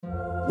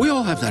We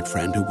all have that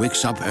friend who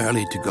wakes up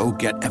early to go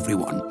get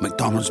everyone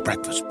McDonald's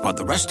breakfast, while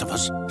the rest of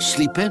us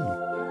sleep in.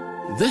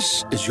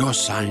 This is your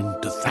sign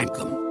to thank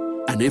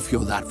them. And if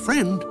you're that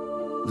friend,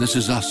 this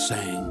is us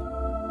saying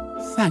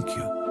thank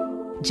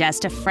you.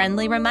 Just a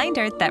friendly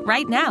reminder that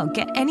right now,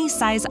 get any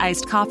size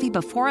iced coffee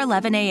before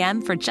 11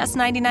 a.m. for just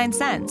 99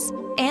 cents.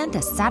 And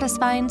a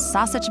satisfying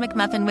sausage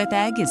McMuffin with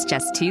egg is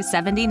just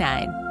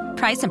 $2.79.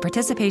 Price and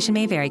participation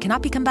may vary.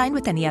 Cannot be combined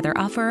with any other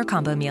offer or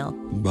combo meal.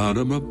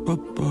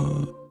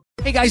 Ba-da-ba-ba-ba.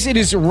 Hey guys, it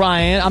is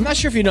Ryan. I'm not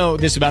sure if you know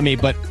this about me,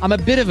 but I'm a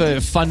bit of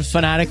a fun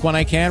fanatic when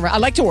I can. I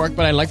like to work,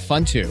 but I like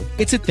fun too.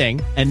 It's a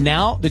thing. And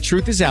now the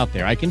truth is out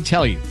there. I can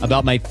tell you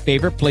about my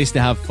favorite place to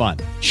have fun.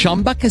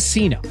 Chumba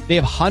Casino. They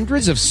have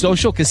hundreds of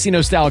social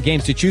casino style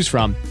games to choose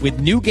from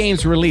with new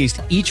games released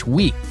each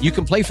week. You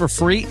can play for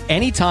free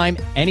anytime,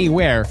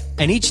 anywhere.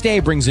 And each day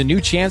brings a new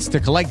chance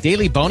to collect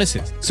daily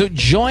bonuses. So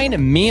join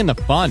me in the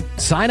fun.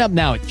 Sign up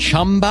now at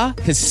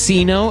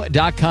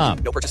ChumbaCasino.com.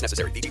 No purchase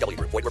necessary. VGW.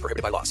 Void where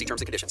prohibited by law. See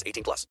terms and conditions.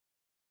 18+.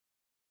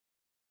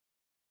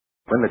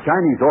 When the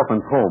Chinese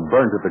orphan's home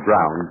burned to the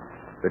ground,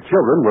 the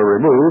children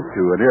were removed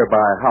to a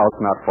nearby house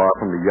not far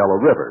from the Yellow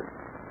River.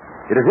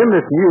 It is in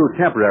this new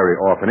temporary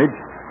orphanage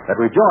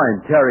that we join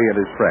Terry and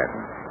his friends.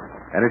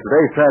 And in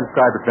today's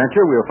transcribed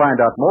adventure, we'll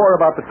find out more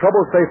about the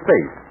troubles they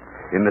face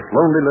in this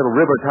lonely little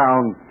river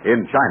town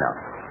in China.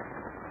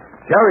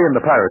 Terry and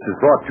the Pirates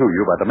is brought to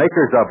you by the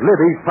makers of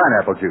Libby's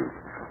Pineapple Juice,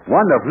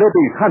 one of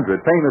Libby's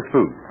 100 famous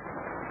foods.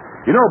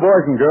 You know,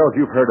 boys and girls,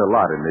 you've heard a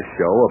lot in this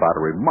show about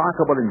a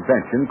remarkable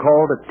invention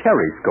called a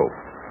terryscope.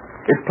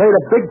 It's played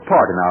a big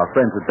part in our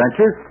friends'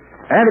 adventures,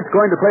 and it's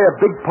going to play a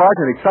big part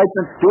in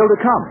excitement still to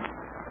come.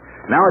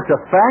 Now, it's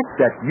a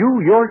fact that you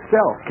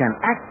yourself can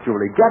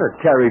actually get a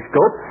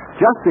terryscope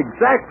just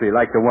exactly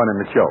like the one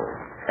in the show.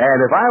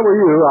 And if I were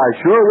you, I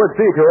sure would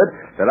see to it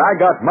that I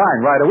got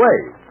mine right away.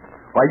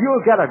 Why,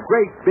 you'll get a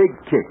great big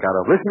kick out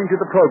of listening to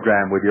the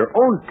program with your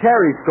own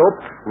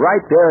terryscope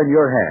right there in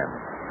your hand.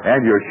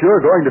 And you're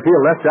sure going to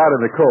feel left out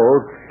in the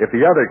cold if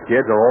the other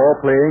kids are all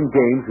playing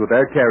games with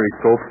their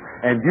terryscopes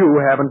and you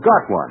haven't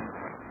got one.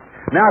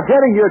 Now,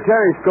 getting your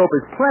terryscope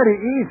is plenty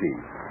easy.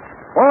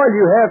 All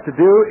you have to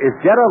do is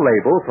get a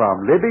label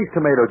from Libby's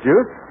Tomato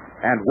Juice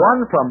and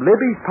one from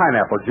Libby's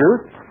Pineapple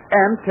Juice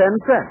and 10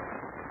 cents.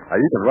 Now,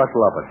 you can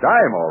rustle up a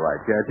dime, all right,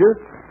 can't you?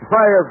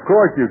 Why, of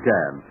course you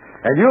can.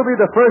 And you'll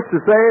be the first to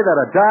say that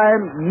a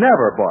dime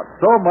never bought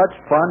so much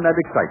fun and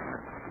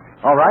excitement.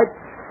 All right?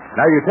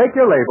 Now, you take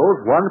your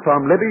labels, one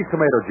from Libby's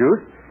Tomato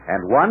Juice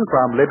and one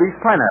from Libby's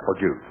Pineapple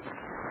Juice.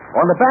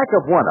 On the back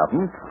of one of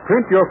them,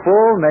 print your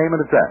full name and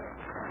address.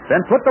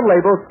 Then put the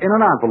labels in an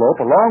envelope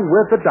along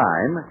with the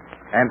dime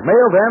and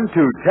mail them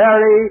to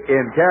Terry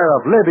in care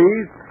of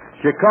Libby's,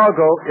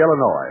 Chicago,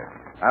 Illinois.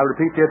 I'll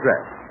repeat the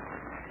address.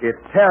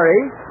 It's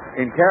Terry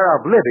in care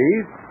of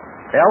Libby's,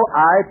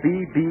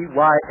 Libbys,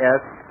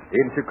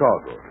 in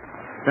Chicago.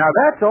 Now,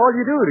 that's all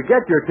you do to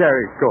get your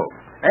terryscope.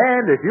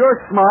 And if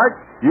you're smart,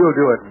 you'll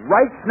do it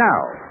right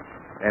now.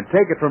 And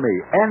take it from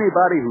me,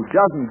 anybody who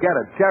doesn't get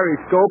a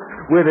terryscope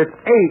with its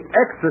 8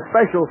 extra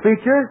special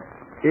features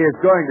is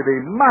going to be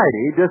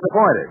mighty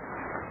disappointed.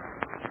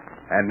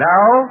 And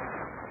now,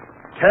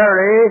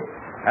 Terry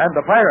and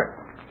the Pirates.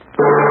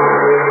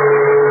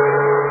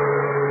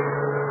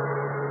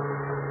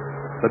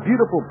 The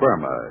beautiful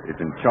Burma is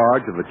in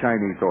charge of the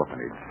Chinese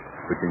orphanage,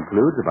 which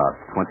includes about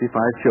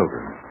 25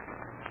 children.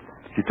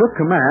 She took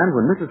command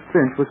when Mrs.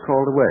 Finch was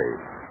called away.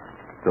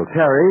 So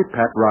Terry,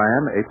 Pat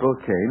Ryan, April,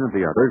 Kane, and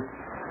the others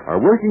are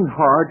working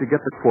hard to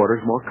get the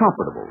quarters more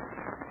comfortable.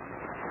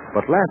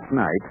 But last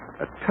night,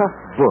 a tough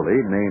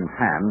bully named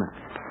Han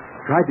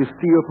tried to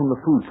steal from the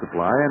food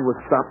supply and was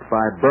stopped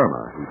by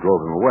Burma, who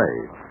drove him away.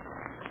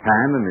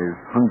 Han and his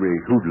hungry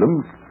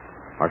hoodlums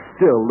are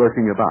still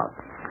lurking about.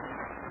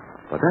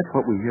 But that's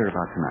what we hear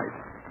about tonight.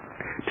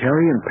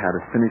 Terry and Pat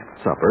have finished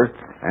supper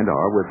and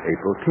are with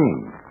April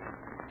King.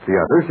 The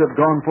others have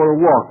gone for a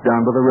walk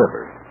down to the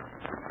river.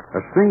 A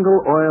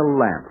single oil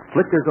lamp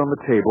flickers on the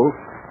table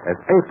as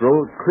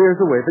April clears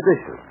away the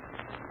dishes.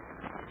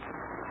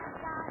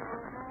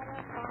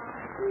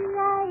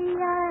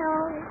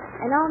 E-I-E-I-O.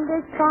 And on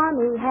this farm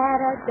he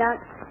had a duck.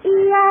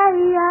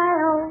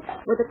 E-I-E-I-O.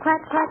 With a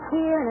quack, quack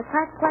here and a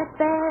quack, quack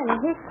there, and a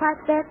hiss,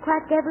 quack there,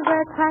 quack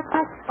everywhere, quack,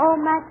 quack.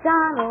 Old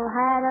MacDonald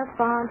had a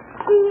farm.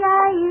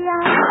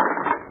 E-I-E-I-O.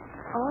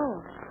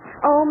 Oh.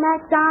 Old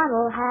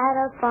MacDonald had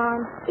a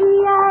farm.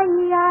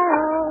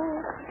 E-I-E-I-O.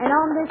 And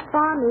on this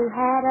farm he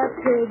had a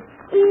pig.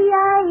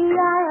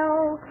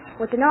 E-I-E-I-O.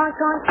 With an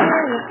ark-on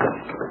tail.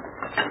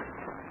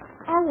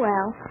 Oh,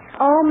 well.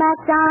 Old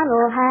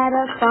MacDonald had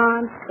a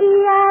farm.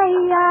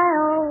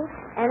 E-I-E-I-O.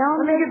 And on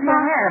Let me this give you a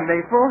hand,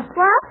 April.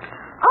 What?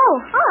 Oh,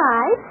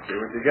 hi. See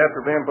what you get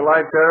for being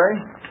polite, Terry?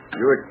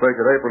 You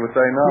expected April to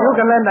say no. You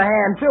can lend a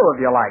hand, too, if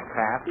you like,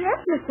 Pat.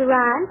 Yes, Mr.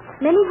 Ryan.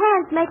 Many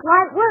hands make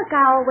light work,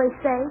 I always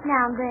say,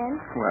 now and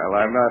then. Well,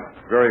 I'm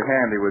not very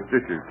handy with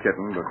dishes,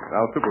 kitten, but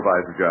I'll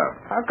supervise the job.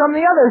 How come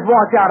the others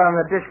walked out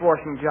on the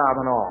dishwashing job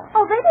and all?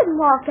 Oh, they didn't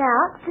walk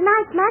out.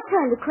 Tonight's my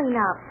turn to clean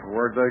up.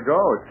 Where'd they go?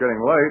 It's getting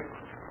late.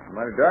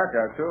 Mighty dark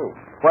out, too.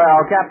 Well,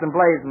 Captain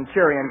Blaze and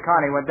Cheery and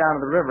Connie went down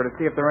to the river to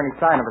see if there were any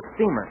sign of a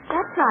steamer.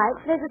 That's right.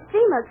 There's a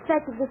steamer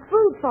expected with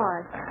food for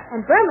us.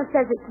 And Burma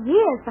says it's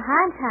years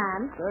behind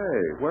time. Say,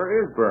 where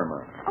is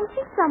Burma? Oh,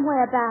 she's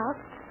somewhere about.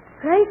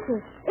 Gracious,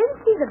 isn't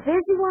she the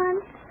busy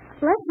one?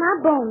 Bless my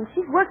bones,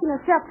 she's working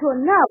herself to a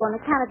nub on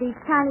account of these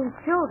Chinese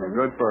children.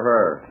 Good for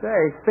her. Say,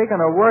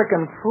 speaking of work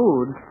and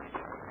food,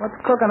 what's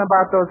cooking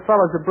about those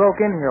fellas who broke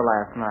in here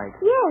last night?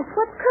 Yes,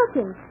 what's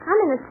cooking? I'm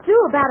in a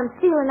stew about them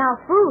stealing our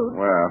food.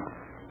 Well,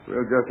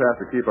 we'll just have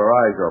to keep our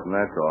eyes open,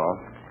 that's all.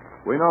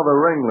 We know the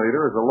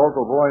ringleader is a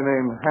local boy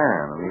named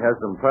Han, and he has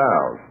some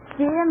pals.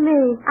 Dear me,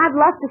 I'd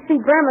love to see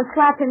Burma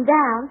slap him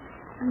down.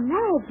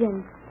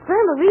 Imagine,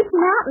 Burma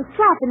reaching out and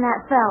slapping that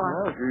fella.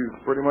 Well, she's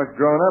pretty much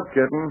grown up,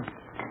 kitten.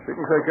 She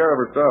can take care of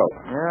herself.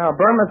 Yeah,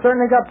 Burma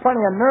certainly got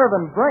plenty of nerve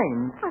and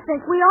brains. I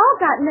think we all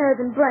got nerve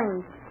and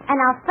brains. And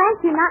I'll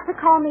thank you not to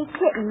call me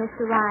kitten,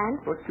 Mr.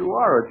 Ryan. But you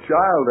are a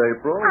child,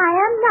 April. I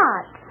am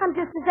not. I'm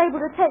just as able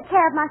to take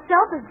care of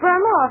myself as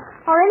Burma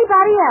or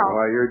anybody else.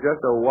 Why, you're just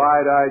a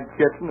wide-eyed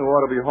kitten who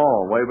ought to be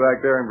home, way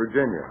back there in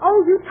Virginia.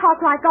 Oh, you talk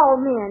like all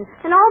men.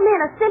 And all men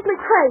are simply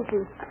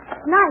crazy.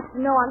 It's nice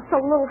to know I'm so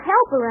little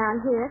help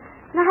around here.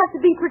 And I have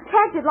to be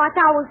protected like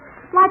I was...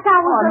 Oh,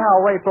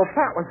 now, April,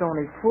 Pat was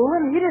only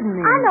fooling. He didn't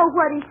mean... I know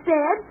what he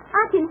said.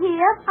 I can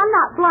hear. I'm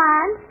not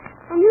blind.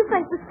 And you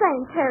think the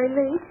same, Terry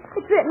Lee.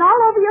 It's written all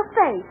over your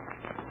face.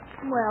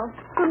 Well,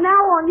 from now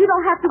on, you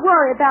don't have to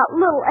worry about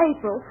little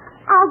April.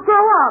 I'll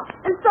grow up.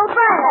 And so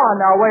bad. Oh,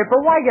 now,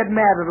 April, why get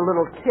mad at a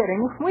little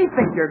kidding? We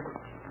think you're...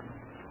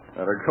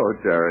 Let her go,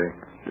 Terry.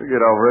 She'll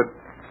get over it.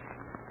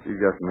 She's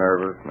just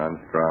nervous and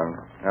unstrung.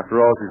 After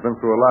all, she's been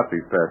through a lot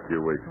these past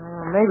few weeks.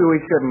 Maybe we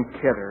shouldn't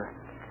kid her.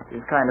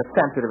 She's kind of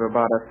sensitive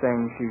about us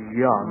saying she's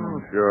young. Oh,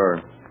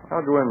 sure.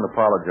 I'll go in and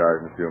apologize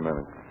in a few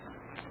minutes.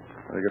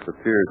 I'll get the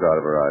tears out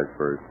of her eyes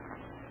first.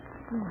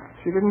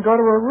 She didn't go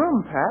to her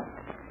room, Pat.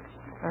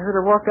 I heard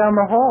her walk down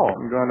the hall.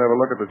 I'm going to have a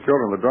look at the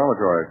children in the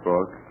dormitory, I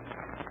suppose.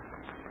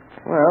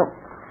 Well,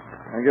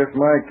 I guess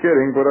my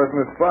kidding put us in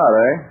a spot,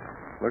 eh?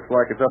 Looks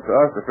like it's up to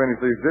us to finish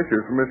these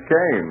dishes for Miss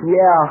Kane.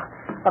 Yeah,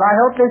 but I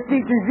hope this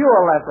teaches you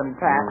a lesson,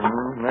 Pat.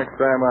 Next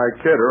time I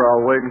kid her,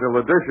 I'll wait until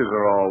the dishes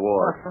are all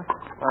washed.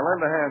 Now,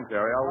 lend a hand,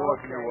 Terry. I'll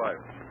wash your wife.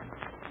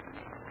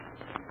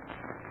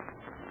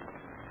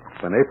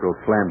 When April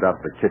slammed out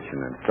the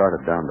kitchen and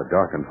started down the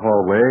darkened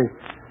hallway,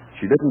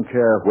 she didn't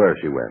care where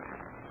she went.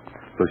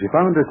 So she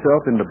found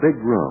herself in the big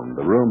room,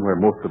 the room where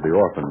most of the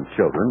orphan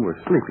children were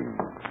sleeping.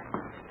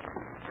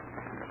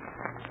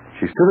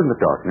 She stood in the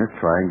darkness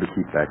trying to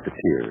keep back the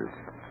tears.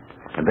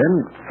 And then,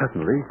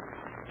 suddenly,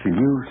 she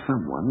knew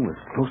someone was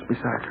close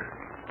beside her.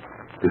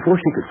 Before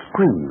she could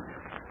scream,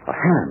 a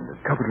hand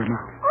had covered her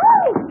mouth.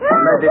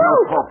 Lady, no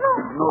talk.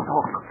 No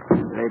talk.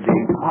 Lady,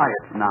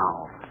 quiet now.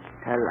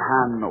 Tell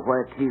Han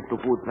where keys to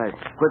food place.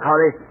 Quick,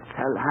 hurry.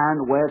 Tell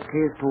Han where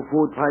keys to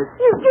food place.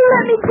 You do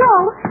let me go.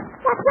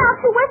 Watch out,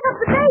 you wake up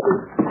the baby.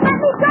 Let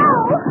me go.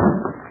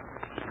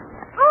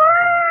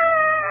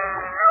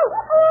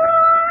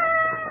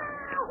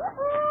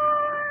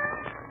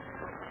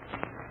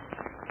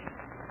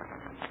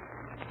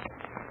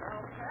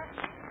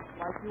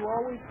 Like you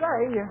always say,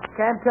 you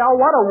can't tell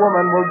what a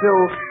woman will do.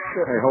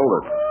 Hey, hold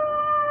it.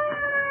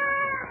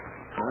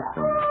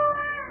 Listen.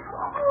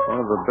 One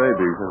of the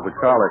babies has the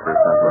colic or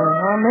something.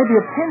 Maybe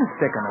a pin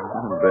sticking him.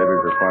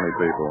 Babies are funny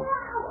people.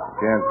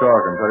 Can't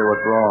talk and tell you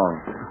what's wrong.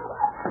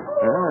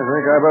 Yeah, I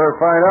think I better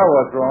find out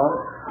what's wrong.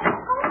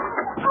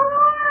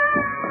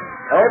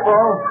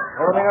 April,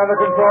 everything under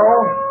control?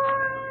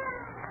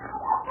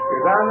 You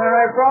down there,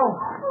 April?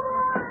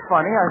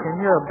 Funny, I can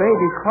hear a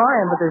baby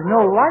crying, but there's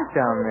no light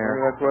down there.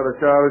 Maybe that's why the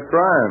child is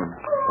crying.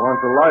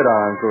 Wants the light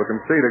on so it can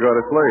see to go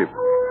to sleep.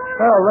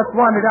 Well, let's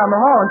wander down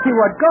the hall and see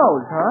what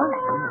goes, huh?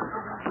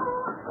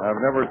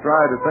 I've never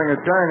tried to sing a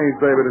Chinese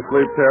baby to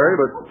sleep, Terry,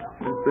 but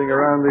just being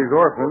around these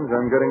orphans,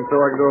 I'm getting so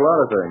I can do a lot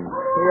of things.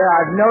 Yeah,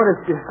 I've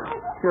noticed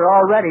you're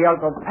already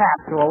Uncle Pat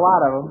to a lot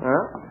of them.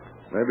 Huh?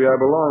 Maybe I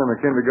belong in the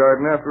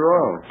kindergarten after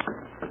all.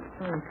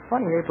 It's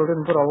funny April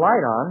didn't put a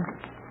light on.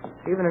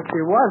 Even if she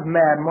was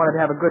mad and wanted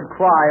to have a good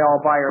cry all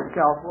by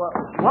herself.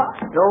 What?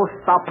 You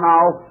stop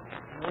now.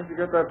 Where'd you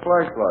get that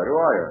flashlight? Who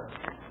are you?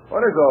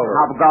 What is all this?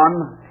 Have a gun.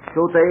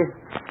 Shoot it.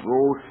 You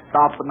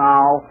stop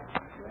now.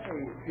 Hey,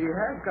 she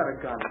has got a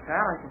gun,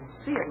 Pat. I can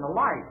see it in the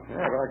light.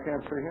 Yeah, but I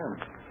can't see him.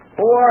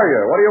 Who are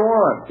you? What do you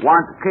want?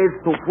 Want kids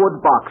to food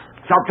box.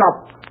 Chop, chop.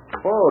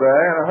 Food,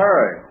 eh? In a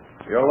hurry.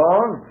 You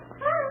alone?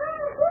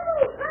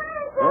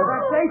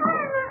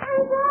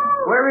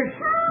 Where is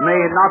she? Me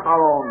not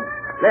alone.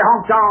 Lay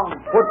Hong down.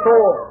 Put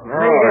two. No,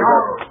 Me lay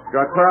Hong.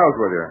 got pals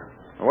with you.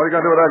 What are you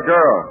going to do with that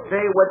girl?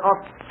 Stay with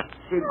us.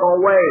 She go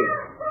away.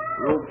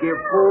 You give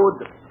food.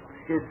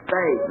 She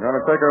stay. You're going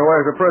to take her away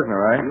as a prisoner,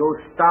 eh? You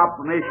stop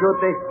me shoot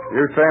it.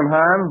 You same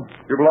Han?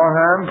 You belong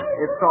Han?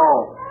 It's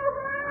all.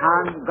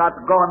 Han got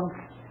gun.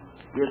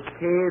 His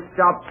keys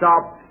chop,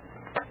 chop.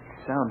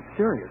 Sounds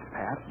serious,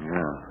 Pat.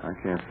 Yeah, I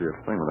can't see a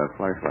thing with that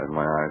flashlight in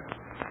my eyes.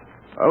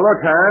 Look,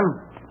 Han.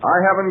 I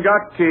haven't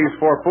got keys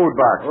for food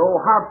box. You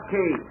have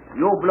key.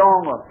 You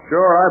belong.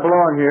 Sure, I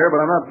belong here,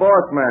 but I'm not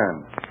boss man.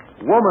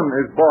 Woman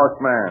is boss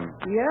man.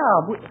 Yeah,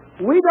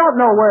 we don't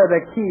know where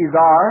the keys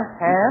are,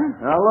 Han.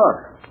 Now look,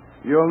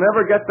 you'll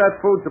never get that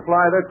food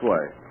supply this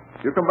way.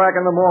 You come back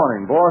in the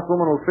morning. Boss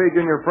woman will feed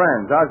you and your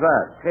friends. How's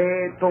that?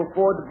 Key to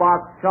food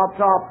box. Chop,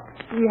 chop.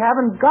 We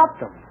haven't got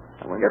them.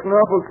 I'm getting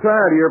awful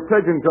tired of your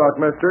pigeon talk,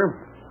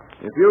 mister.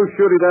 If you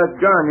shooty that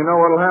gun, you know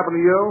what'll happen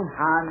to you?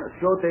 Han,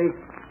 shooty.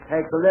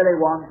 Take the lily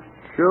one.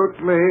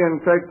 Shoot me and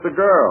take the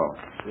girl.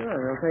 Sure,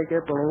 he'll take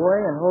April away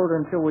and hold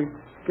her until we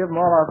give him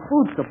all our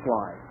food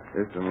supply.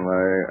 Listen,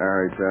 Lay,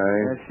 Arite.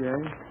 Yes,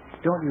 Shay.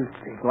 Don't use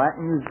big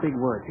Latin. Use big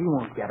words. He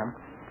won't get them.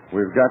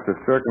 We've got to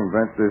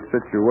circumvent this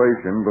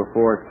situation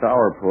before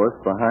Sourpuss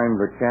behind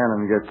the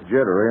cannon gets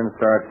jittery and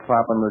starts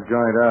popping the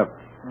joint up.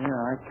 Yeah,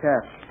 I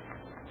catch.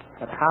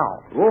 But how?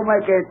 We'll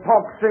make a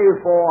proxy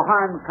for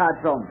Han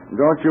catch 'em.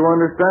 Don't you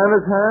understand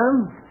us, Han?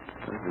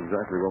 That's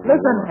exactly what we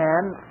Listen, want.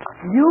 Han,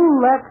 you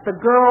let the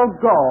girl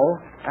go,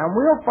 and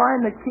we'll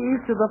find the keys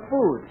to the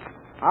food.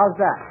 How's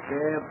that?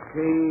 Give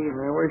keys.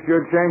 I wish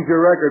you'd change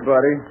your record,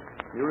 buddy.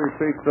 You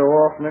repeat so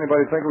often,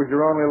 anybody think it was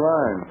your only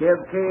line. Give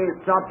keys.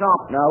 Chop,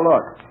 chop. Now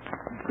look,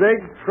 big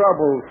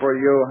trouble for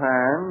you,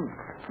 Han.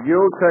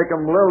 You take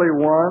 'em Lily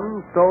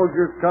one,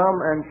 soldiers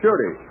come and shoot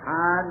it.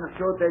 Han,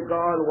 shoot the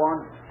girl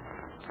one.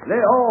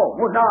 Leo,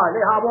 Musa,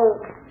 Lehabo.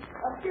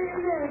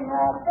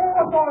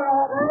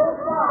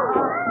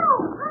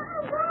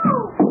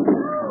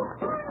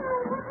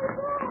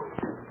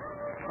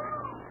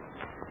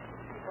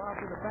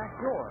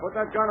 Put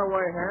that gun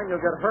away, Han. You'll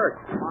get hurt.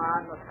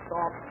 Man,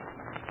 stop.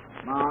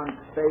 Man,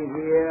 stay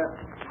here.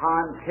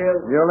 Han, kill.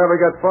 You'll never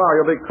get far.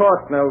 You'll be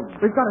caught now.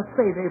 We've got to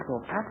save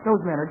April, Pat.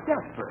 Those men are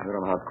desperate. I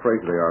don't know how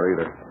crazy they are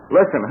either.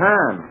 Listen,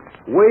 Han.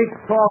 We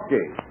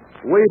talkie.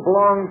 We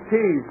belong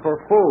keys for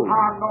food.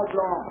 Han, no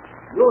belong.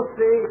 You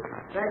see,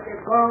 take a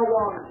girl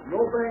one.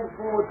 You bring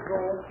food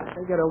soon. If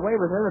they get away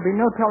with it, there'll be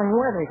no telling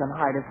where they can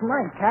hide. It's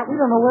night, Pat. We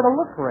don't know where to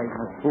look for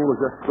April. That fool is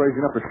just crazy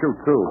enough to shoot,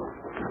 too.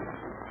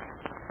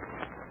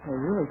 They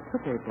really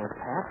took April,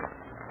 Pat.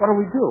 What do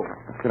we do?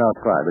 Let's get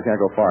outside. We can't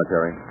go far,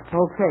 Terry.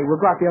 Okay,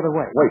 we'll go out the other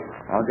way. Wait.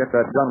 I'll get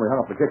that gun we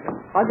hung up in the kitchen.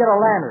 I'll get a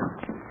lantern.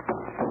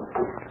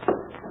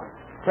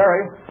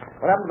 Terry,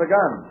 what happened to the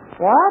gun?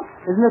 What?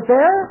 Isn't it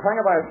there? It's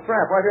hanging by a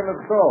strap right here in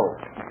the stove.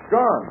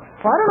 Gone.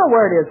 I don't know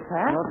where it is,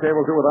 Pat. Okay,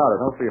 we'll do without it.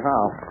 Don't see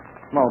how.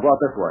 Come on, we'll go out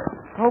this way.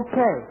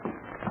 Okay.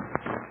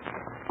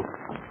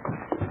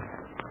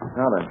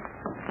 Now then,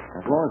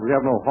 as long as we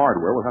have no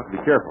hardware, we'll have to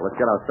be careful. Let's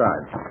get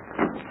outside.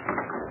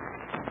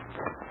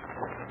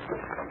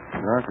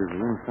 Dark as the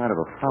inside of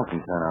a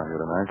fountain pen out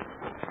here tonight.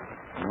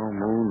 No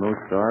moon, no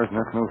stars, and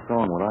that's no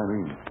song what I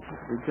mean.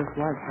 It'd be just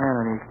like Han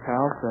and his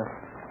pals to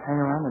hang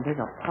around and take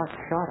a pot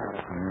shot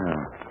at it. Yeah.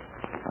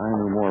 If I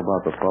knew more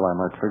about the fellow, I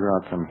might figure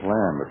out some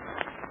plan, but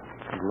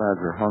these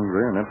lads are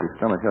hungry and empty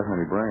stomach hasn't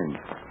any brains.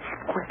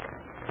 Quick.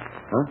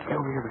 Huh? Get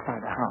over here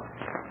beside the house.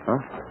 Huh?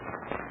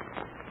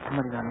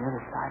 Somebody's on the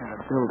other side of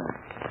the building.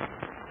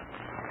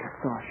 I just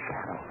saw a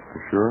shadow.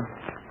 You sure?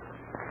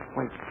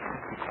 Wait,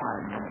 just be quiet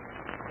a minute.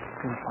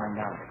 We'll find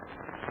out.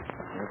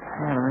 If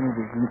Han or any of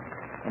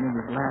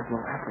his lads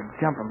will have to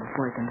jump him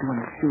before he can do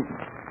any shooting.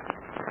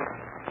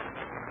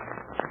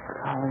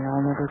 Golly,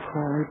 I'll never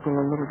call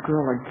April a little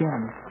girl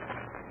again.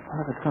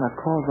 What if it's going to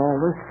cause all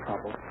this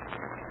trouble?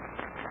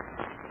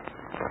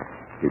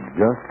 It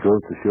just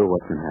goes to show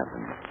what can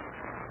happen.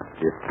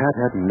 If Pat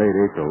hadn't made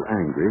April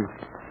angry,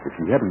 if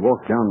she hadn't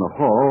walked down the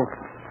hall,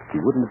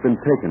 she wouldn't have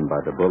been taken by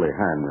the bully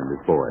Han and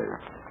his boys.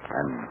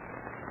 And,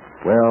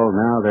 well,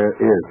 now there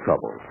is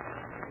trouble.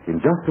 In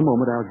just a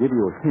moment, I'll give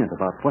you a hint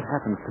about what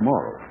happens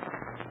tomorrow.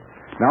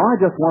 Now, I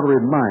just want to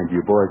remind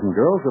you, boys and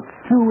girls, of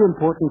two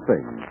important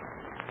things.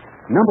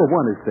 Number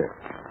one is this.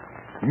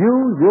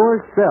 You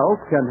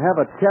yourself can have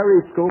a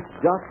Terry-scope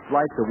just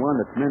like the one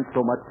that's meant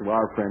so much to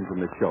our friends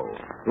in the show.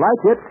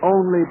 Like it,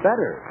 only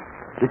better.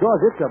 Because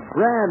it's a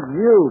brand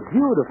new,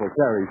 beautiful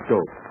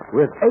Terry-scope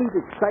with 8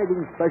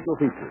 exciting special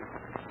features.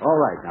 All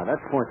right, now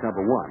that's point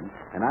number one.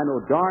 And I know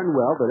darn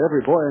well that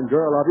every boy and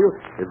girl of you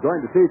is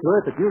going to see to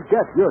it that you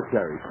get your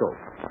Terry-scope.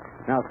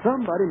 Now,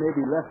 somebody may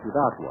be left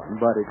without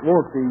one, but it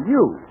won't be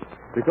you,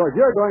 because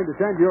you're going to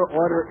send your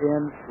order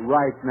in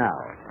right now.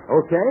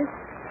 Okay?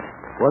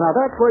 Well, now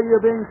that's where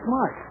you're being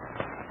smart.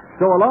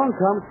 So along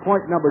comes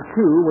point number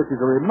 2, which is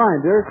a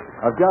reminder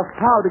of just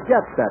how to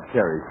get that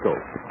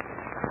Terry-scope.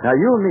 Now,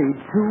 you'll need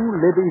 2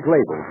 Libby's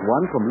labels,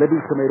 one from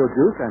Libby's tomato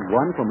juice and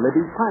one from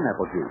Libby's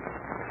pineapple juice.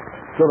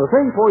 So the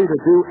thing for you to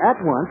do at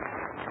once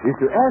is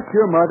to ask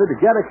your mother to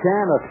get a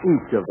can of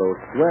each of those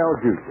swell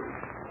juices.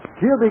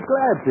 She'll be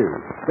glad to.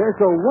 They're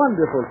so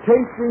wonderful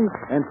tasting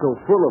and so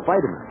full of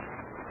vitamins.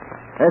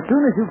 As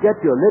soon as you get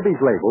your Libby's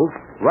labels,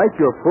 write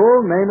your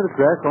full name and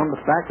address on the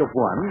back of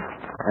one,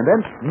 and then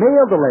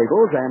mail the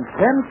labels and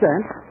 10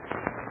 cents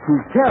to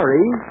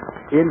Terry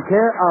in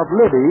care of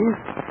Libby's,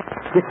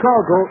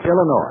 Chicago,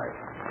 Illinois.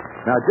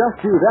 Now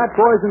just do that,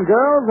 boys and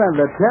girls, and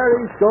the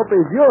Terry-scope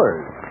is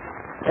yours.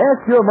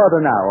 Ask your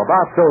mother now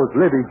about those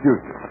Libby's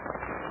juices.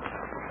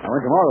 Now,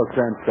 when tomorrow's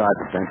transcribed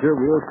adventure,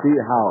 we'll see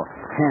how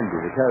handy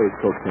the Terry's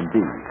cook can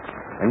be.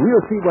 And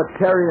we'll see what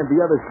Terry and the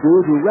others do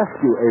to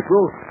rescue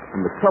April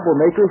from the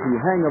troublemakers who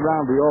hang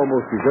around the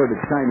almost deserted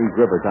Chinese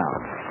river town.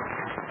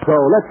 So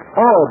let's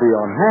all be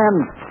on hand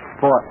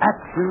for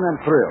action and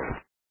thrill.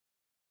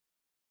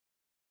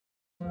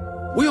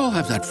 We all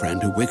have that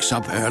friend who wakes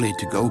up early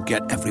to go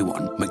get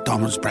everyone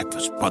McDonald's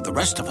breakfast, while the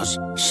rest of us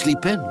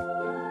sleep in.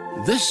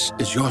 This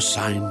is your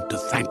sign to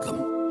thank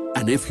them.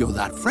 And if you're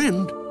that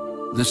friend,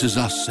 this is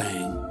us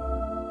saying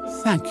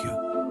thank you.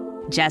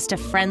 Just a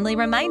friendly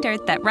reminder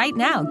that right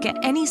now, get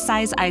any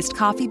size iced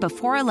coffee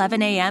before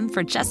 11 a.m.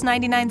 for just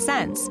 99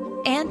 cents.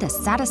 And a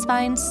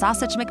satisfying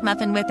sausage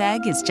McMuffin with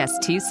egg is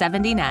just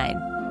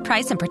 $2.79.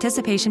 Price and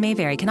participation may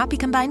vary. Cannot be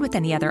combined with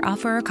any other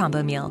offer or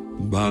combo meal.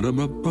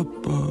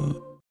 Ba-da-ba-ba-ba.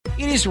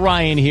 It is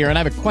Ryan here, and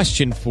I have a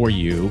question for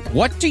you.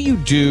 What do you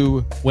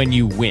do when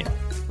you win?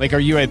 Like, are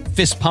you a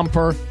fist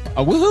pumper,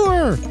 a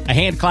woohooer, a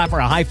hand clapper,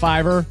 a high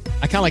fiver?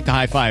 I kind of like the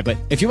high five, but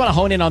if you want to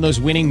hone in on those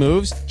winning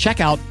moves, check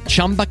out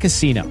Chumba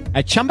Casino.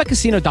 At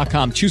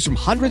ChumbaCasino.com, choose from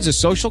hundreds of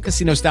social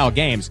casino-style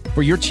games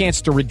for your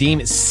chance to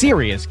redeem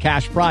serious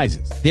cash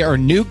prizes. There are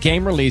new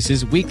game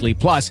releases weekly,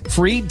 plus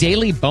free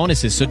daily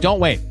bonuses. So don't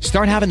wait.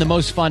 Start having the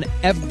most fun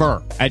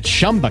ever at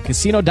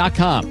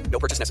ChumbaCasino.com. No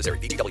purchase necessary.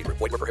 VGW Group.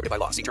 Void where prohibited by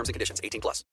law. See terms and conditions. 18+.